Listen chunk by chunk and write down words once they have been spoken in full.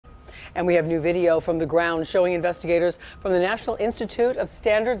And we have new video from the ground showing investigators from the National Institute of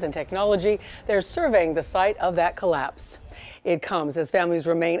Standards and Technology. They're surveying the site of that collapse. It comes as families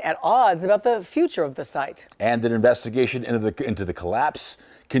remain at odds about the future of the site. And an investigation into the collapse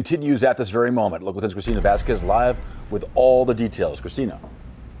continues at this very moment. Local 10's Christina Vasquez live with all the details. Christina.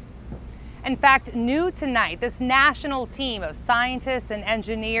 In fact, new tonight, this national team of scientists and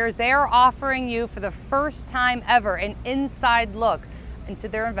engineers, they are offering you for the first time ever an inside look into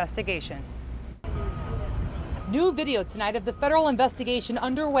their investigation. New video tonight of the federal investigation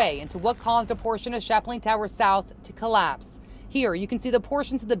underway into what caused a portion of Chaplain Tower South to collapse. Here you can see the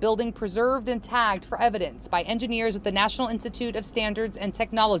portions of the building preserved and tagged for evidence by engineers with the National Institute of Standards and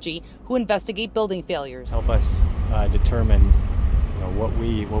Technology who investigate building failures. Help us determine what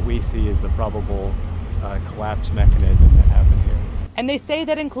we see as the probable collapse mechanism that happened here. And they say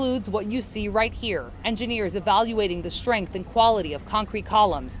that includes what you see right here. Engineers evaluating the strength and quality of concrete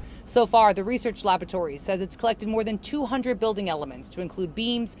columns. So far, the research laboratory says it's collected more than 200 building elements to include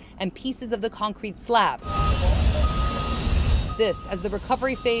beams and pieces of the concrete slab. This as the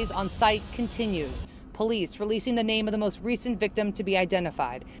recovery phase on site continues. Police releasing the name of the most recent victim to be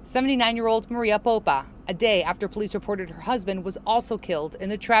identified, 79-year-old Maria Popa, a day after police reported her husband was also killed in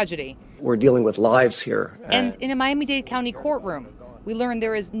the tragedy. We're dealing with lives here. And in a Miami-Dade County courtroom, we learned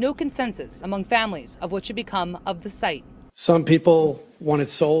there is no consensus among families of what should become of the site. Some people want it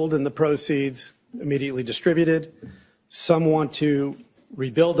sold and the proceeds immediately distributed. Some want to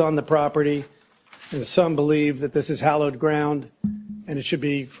rebuild on the property, and some believe that this is hallowed ground and it should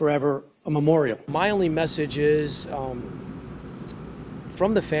be forever a memorial. My only message is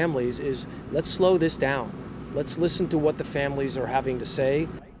from the families is let's slow this down. Let's listen to what the families are having to say.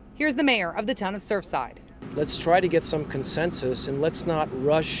 Here's the mayor of the town of Surfside. Let's try to get some consensus and let's not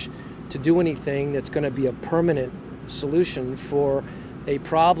rush to do anything that's going to be a permanent solution for a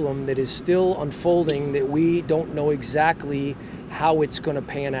problem that is still unfolding, that we don't know exactly how it's going to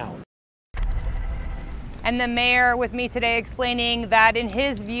pan out. And the mayor with me today explaining that in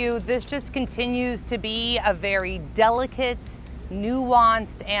his view, this just continues to be a very delicate,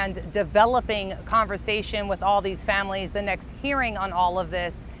 nuanced and developing conversation with all these families. The next hearing on all of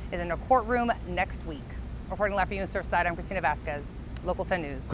this is in a courtroom next week. Reporting live for you in Surfside, I'm Christina Vasquez, Local 10 News.